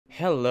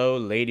Hello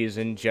ladies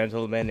and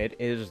gentlemen, it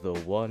is the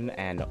one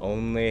and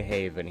only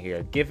Haven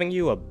here, giving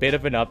you a bit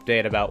of an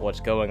update about what's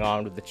going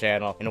on with the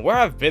channel and where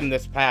I've been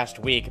this past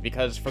week,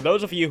 because for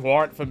those of you who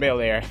aren't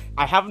familiar,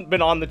 I haven't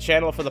been on the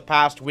channel for the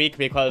past week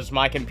because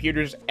my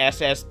computer's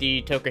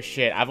SSD took a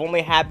shit. I've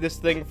only had this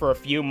thing for a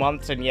few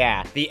months and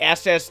yeah, the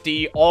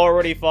SSD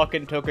already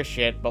fucking took a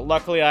shit, but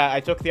luckily I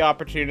took the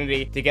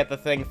opportunity to get the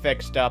thing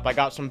fixed up. I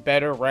got some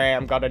better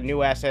RAM, got a new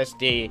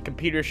SSD,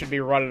 computer should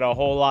be running a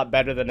whole lot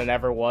better than it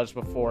ever was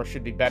before,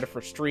 should be better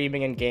for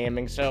streaming and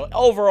gaming, so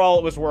overall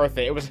it was worth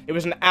it. It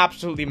was an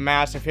absolutely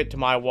massive hit to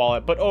my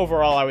wallet, but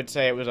overall I would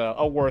say it was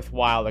a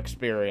worthwhile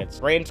experience.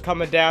 Rain's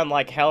coming down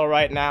like hell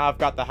right now, I've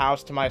got the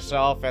house to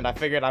myself, and I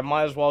figured I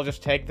might as well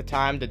just take the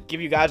time to give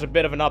you guys a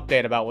bit of an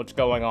update about what's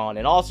going on,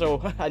 and also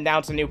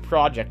announce a new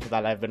project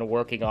that I've been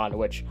working on,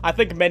 which I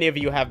think many of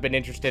you have been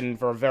interested in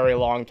for a very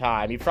long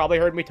time. You've probably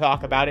heard me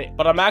talk about it,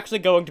 but I'm actually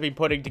going to be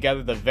putting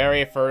together the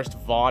very first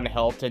Von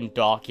Helton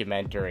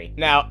documentary.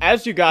 Now,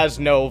 as you guys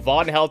know,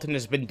 Von Helton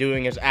has been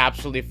doing his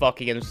absolutely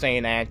fucking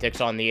insane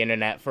antics on the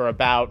internet for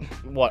about,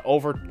 what,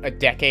 over a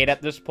decade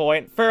at this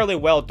point? Fairly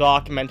well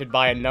documented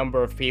by a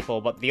number of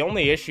people, but the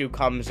only issue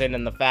comes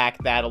in the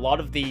fact that a lot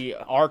of the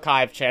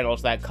archive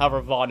channels that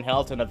cover Von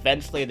Helton,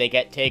 eventually they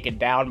get taken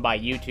down by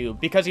YouTube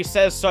because he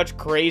says such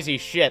crazy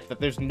shit that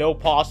there's no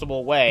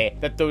possible way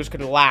that those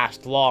could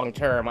last long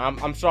term.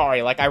 I'm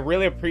sorry, like, I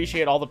really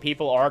appreciate all the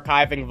people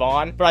archiving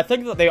Von, but I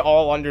think that they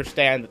all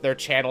understand that their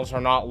channels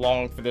are not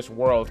long for this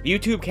world.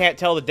 YouTube can't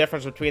tell the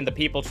difference between the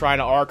people trying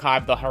to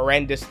archive the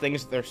horrendous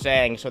things that they're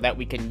saying so that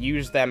we can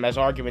use them as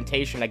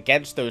argumentation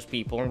against those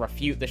people and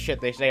refute the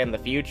shit they say in the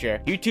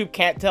future. YouTube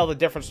can't tell the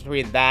difference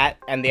between that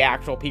and the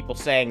actual people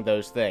saying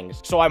those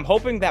things. So I'm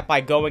hoping that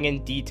by going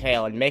in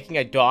detail and making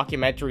a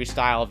documentary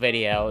style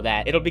video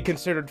that it'll be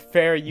considered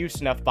fair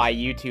use enough by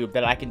YouTube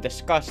that I can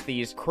discuss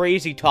these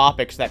crazy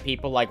topics that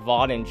people like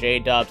Von and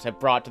J-Dubs have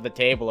brought to the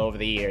table over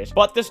the years.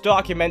 But this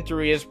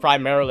documentary is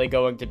primarily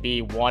going to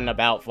be one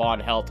about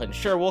Von Helton.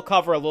 Sure, we'll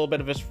cover a little bit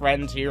of his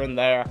friends here and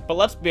there, but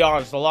let's be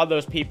honest, a lot of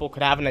those people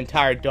could have an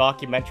entire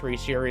documentary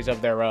series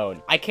of their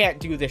own. I can't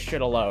do this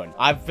shit alone.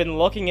 I've been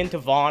looking into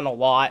Von a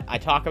lot. I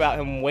talk about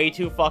him way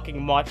too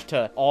fucking much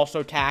to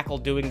also tackle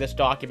doing this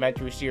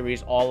documentary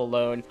series all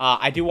alone.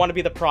 I do want to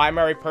be the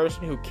primary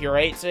person who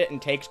curates it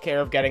and takes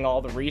care of getting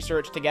all the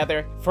research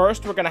together.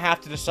 First, we're gonna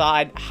have to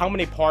decide how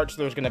many parts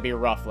there's gonna be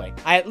roughly.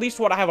 I at least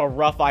want to have a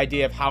rough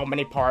idea of how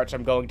many parts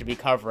I'm going to be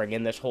covering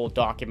in this whole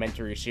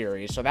documentary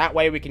series, so that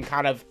way we can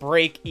kind of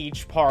break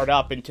each part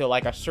up into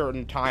like a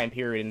certain time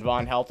period in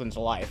Von Helton's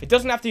life. It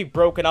doesn't have to be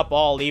broken up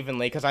all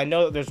evenly, because I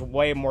know that there's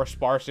way more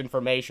sparse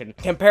information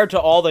compared to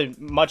all the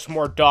much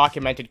more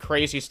documented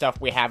crazy stuff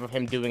we have of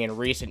him doing in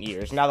recent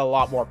years, now that a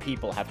lot more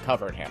people have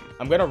covered him.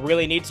 I'm gonna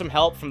really need some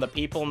help from the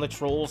people and the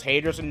trolls,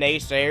 haters and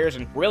naysayers,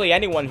 and really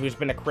anyone who's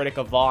been a critic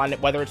of Von,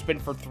 whether it's been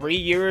for 3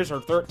 years or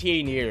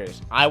 13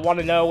 years. I want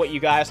to know what you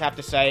guys have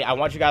to say. I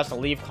want you guys to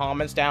leave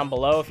comments down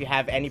below if you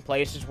have any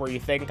places where you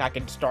think I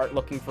could start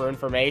looking for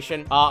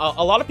information.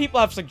 A lot of people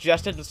have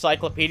suggested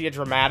Encyclopedia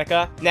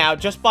Dramatica. Now,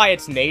 just by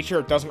its nature,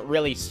 it doesn't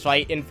really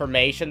cite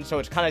information, so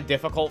it's kind of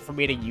difficult for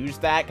me to use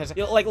that, because,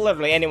 like,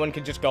 literally anyone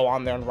can just go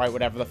on there and write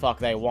whatever the fuck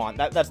they want.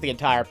 That's the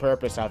entire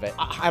purpose of it.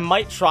 I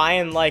might try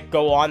and, like,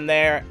 go on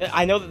there.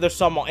 I know that there's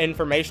some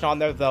information on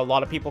there that a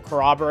lot of people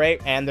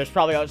corroborate, and there's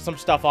probably some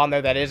stuff on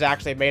there that is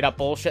actually made up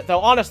bullshit, though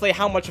honestly,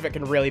 how much of it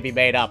can really be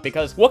made up?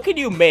 Because what can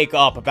you make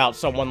up about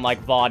someone like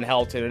Von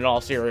Helton in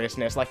all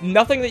seriousness? Like,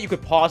 nothing that you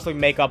could possibly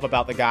make up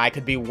about the guy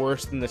could be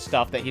worse than the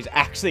stuff that he's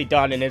actually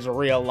done in his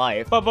real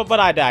life. But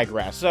I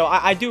digress. So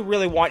I do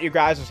really want you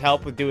guys'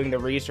 help with doing the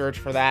research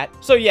for that.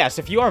 So yes,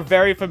 if you are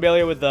very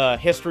familiar with the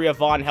history of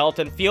Von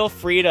Helton, feel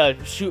free to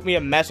shoot me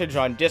a message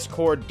on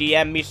Discord,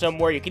 DM me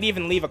somewhere. You can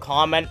even leave a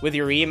comment with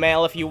your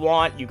email if you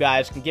want. You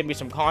guys can give me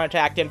some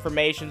contact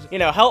information. You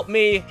know, help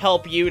me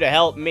help you to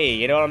help me.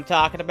 You know what I'm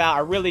talking about? I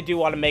really do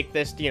want to make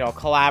this, you know,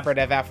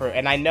 collaborative effort,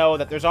 and I know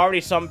that there's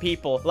already some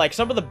people, like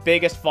some of the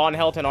biggest Von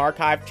Helton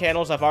archive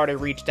channels, I've already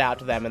reached out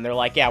to them, and they're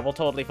like, yeah, we'll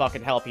totally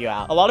fucking help you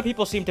out. A lot of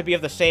people seem to be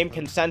of the same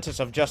consensus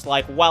of just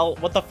like, well,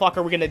 what the fuck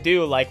are we gonna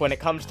do, like, when it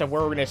comes to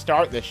where we're gonna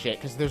start this shit,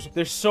 because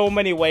there's so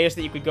many ways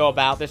that you could go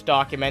about this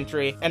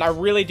documentary, and I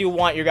really do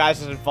want your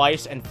guys'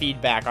 advice and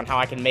feedback on how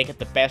I can make it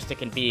the best it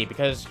can be,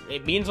 because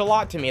it means a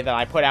lot to me that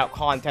I put out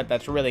content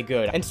that's really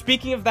good. And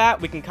speaking of that,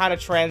 we can kind of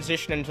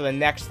transition into the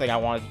next thing I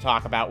wanted to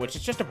talk about, which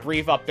is just a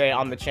brief update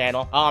on the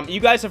channel. You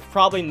guys have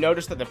probably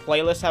noticed that the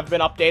playlists have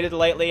been updated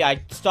lately.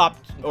 I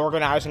stopped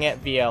organizing it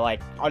via,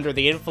 like, Under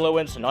the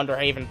Influence and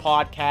Underhaven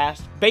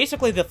podcast.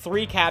 Basically, the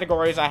 3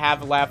 categories I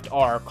have left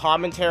are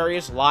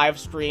commentaries, live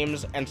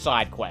streams, and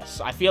side quests.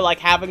 I feel like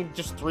having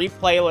just 3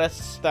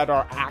 playlists that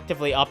are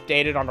actively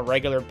updated on a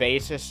regular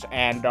basis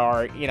and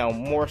are, you know,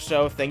 more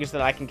so things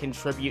that I can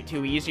contribute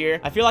to easier.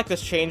 I feel like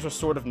this change was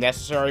sort of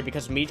necessary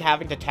because me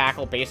having to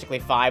tackle basically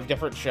 5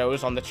 different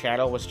shows on the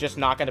channel was just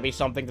not going to be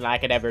something that I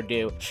could ever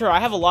do. Sure, I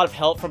have a lot of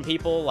help from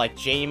people like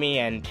Jamie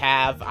and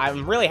Tav.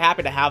 I'm really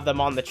happy to have them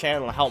on the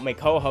channel and help me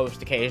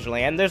co-host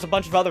occasionally, and there's a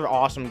bunch of other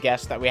awesome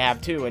guests that we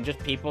have too, and just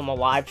people in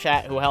the live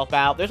chat who help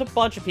out. There's a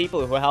bunch of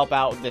people who help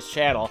out with this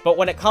channel. But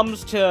when it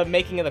comes to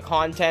making the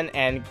content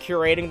and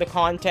curating the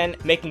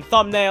content, making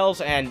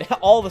thumbnails and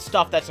all the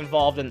stuff that's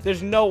involved in,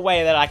 there's no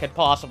way that I could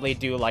possibly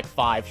do like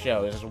 5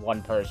 shows as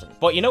one person.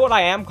 But you know what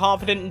I am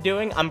confident in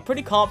doing? I'm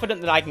pretty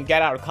confident that I can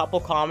get out a couple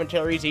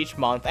commentaries each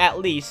month, at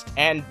least,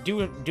 and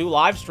do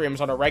live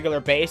streams on a regular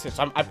basis.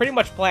 I pretty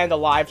much plan to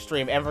live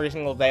stream every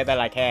single day that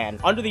I can,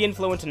 under the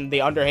influence in the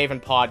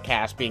Underhaven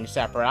podcast being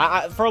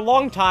separate. For a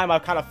long time,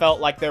 I've kind of felt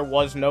like there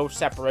was no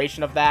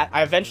separation of that.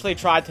 I eventually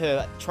tried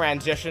to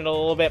transition a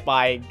little bit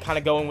by kind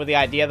of going with the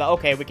idea that,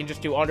 okay, we can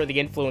just do Under the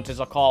Influence as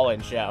a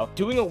call-in show.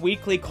 Doing a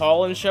weekly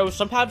call-in show,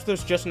 sometimes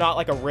there's just not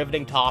like a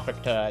riveting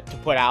topic to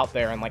put out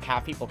there and like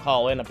have people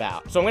call in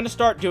about. So I'm going to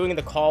start doing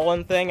the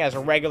call-in thing as a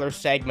regular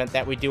segment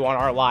that we do on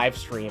our live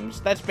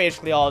streams. That's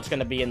basically all it's going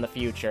to be in the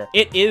future.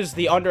 It is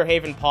the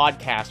Underhaven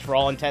podcast for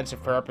all intents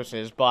and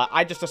purposes, but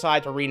I just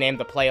decided to rename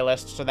the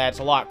playlist so that it's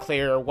a lot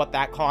clearer what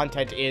that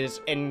content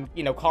is in,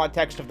 you know,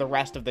 context of the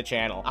rest of the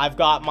channel. I've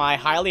got my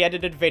highly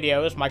edited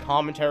videos, my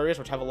commentaries,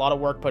 which have a lot of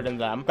work put in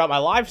them. Got my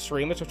live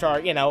streams, which are,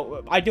 you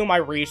know, I do my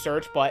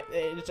research, but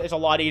it's a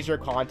lot easier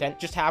content,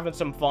 just having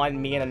some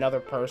fun, me and another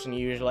person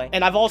usually.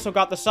 And I've also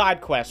got the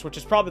side quests, which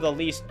is probably the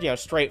least, you know,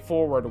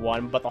 straightforward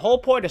one, but the whole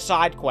point of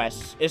side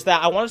quests is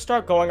that I want to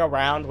start going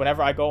around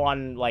whenever I go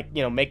on, like,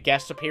 you know, make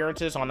guest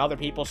appearances on other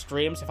people's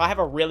streams. If I have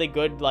a really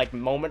good, like,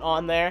 moment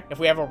on there, if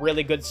we have a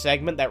really good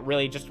segment that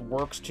really just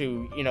works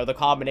to, you know, the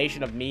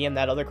combination of me and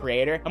that other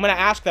creator, I'm gonna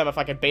ask them if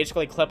I could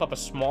basically clip up a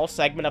small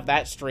segment of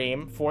that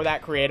stream for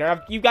that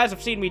creator. You guys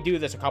have seen me do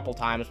this a couple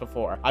times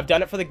before. I've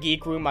done it for the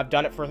Geek Room, I've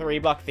done it for 3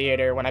 Buck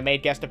Theater when I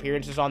made guest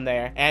appearances on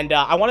there, and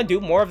I want to do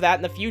more of that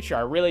in the future.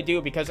 I really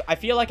do, because I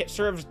feel like it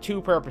serves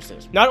 2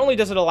 purposes. Not only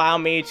does it allow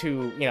me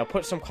to, you know,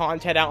 put some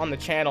content out on the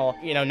channel,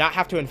 you know, not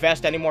have to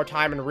invest any more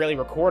time in really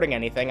recording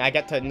anything. I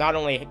get to not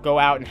only go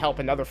out and help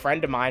another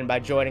friend of mine by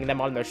joining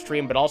them on their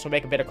stream, but also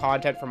make a bit of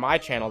content for my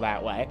channel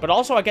that way. But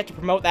also I get to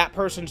promote that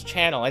person's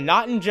channel, and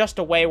not in just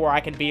a way where I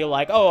can be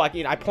like, oh,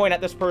 I point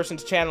at this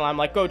person's channel, I'm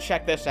like, go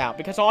check this out.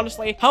 Because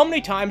honestly, how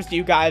many times do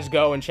you guys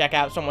go and check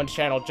out someone's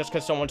channel just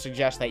because someone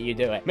suggests that you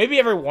do it? Maybe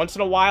every once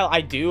in a while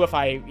I do if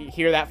I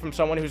hear that from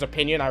someone whose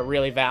opinion I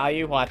really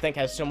value, who I think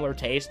has similar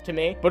taste to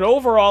me. But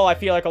overall, I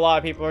feel like a lot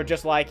of people are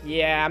just like,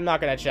 yeah, I'm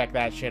not gonna check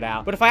that shit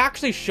out. But if I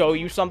actually show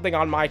you something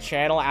on my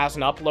channel as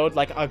an upload,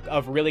 like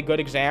a really good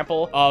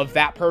example of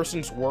that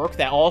person's work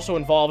that also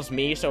involves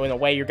me, so in a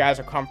way you guys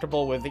are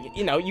comfortable with,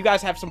 you know, you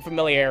guys have some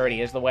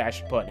familiarity is the way I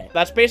should put it.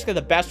 That's basically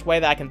the best way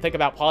that I can think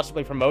about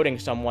possibly promoting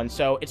someone.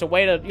 So it's a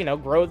way to, you know,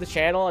 grow the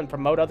channel and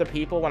promote other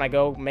people when I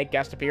go make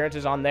guest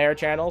appearances on their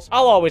channels.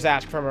 I'll always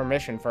ask for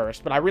permission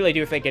first, but I really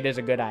do think it is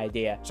a good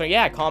idea. So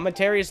yeah,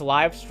 commentaries,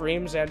 live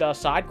streams, and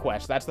side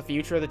quests. That's the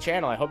future of the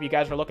channel. I hope you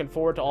guys are looking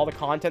forward to all the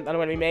content that I'm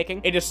going to be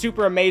making. It is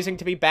super amazing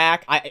to be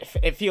back.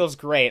 It feels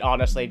great,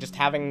 honestly, just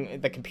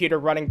having the computer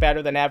running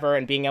better than ever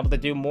and being able to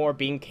do more,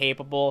 being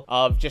capable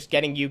of just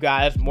getting you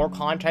guys more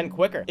content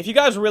quicker. If you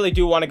guys really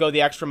do want to go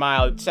the extra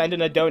mile, send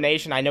in a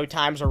donation. I know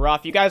times are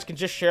rough. You guys can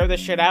just share this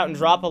shit out and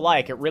drop a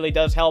like. It really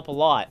does help a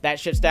lot. That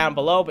shit's down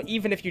below, but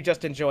even if you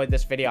just enjoyed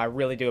this video, I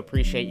really do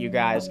appreciate you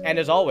guys. And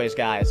as always,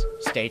 guys,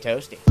 stay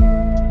toasty.